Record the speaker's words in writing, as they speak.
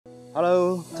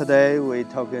Hello, today we're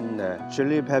talking the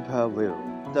chili pepper wilt.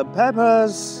 The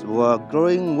peppers were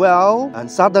growing well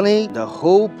and suddenly the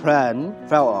whole plant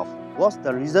fell off. What's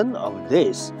the reason of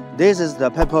this? This is the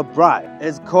pepper blight.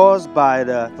 It's caused by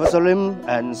the fusarium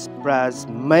and spreads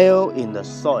meal in the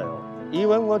soil.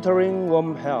 Even watering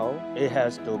won't help, it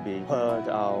has to be purged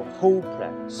our whole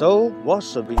plant. So what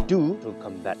should we do to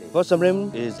combat it?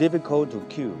 Fusarium is difficult to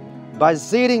kill. By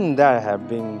seeding that have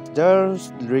been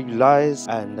sterilized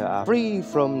and are free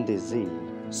from disease.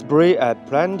 Spray at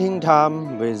planting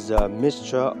time with a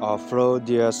mixture of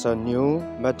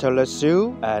fusarium,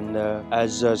 verticillium, and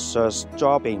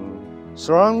azoxystrobin.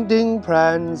 Surrounding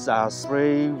plants are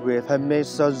sprayed with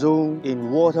permethazole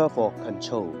in water for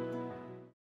control.